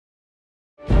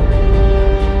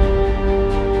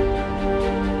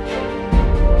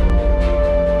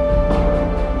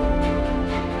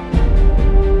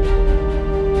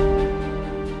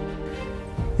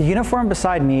uniform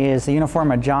beside me is the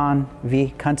uniform of John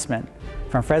V. Kunstman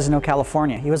from Fresno,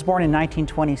 California. He was born in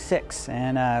 1926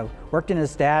 and worked in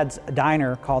his dad's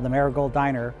diner called the Marigold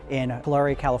Diner in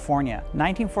Tulare, California. In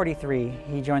 1943,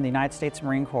 he joined the United States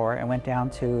Marine Corps and went down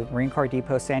to Marine Corps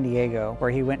Depot, San Diego, where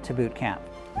he went to boot camp.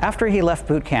 After he left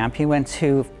boot camp, he went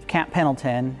to Camp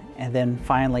Pendleton, and then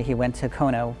finally he went to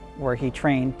Kono, where he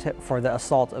trained for the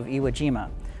assault of Iwo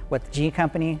Jima with G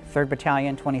Company, 3rd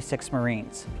Battalion, 26th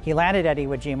Marines. He landed at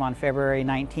Iwo Jima on February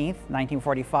 19,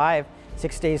 1945.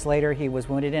 6 days later, he was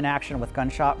wounded in action with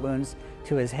gunshot wounds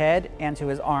to his head and to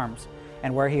his arms,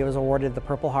 and where he was awarded the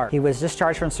Purple Heart. He was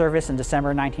discharged from service in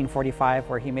December 1945,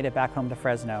 where he made it back home to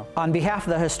Fresno. On behalf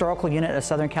of the Historical Unit of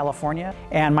Southern California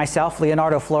and myself,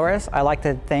 Leonardo Flores, I'd like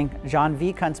to thank John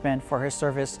V. Kunstman for his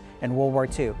service in World War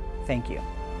II. Thank you.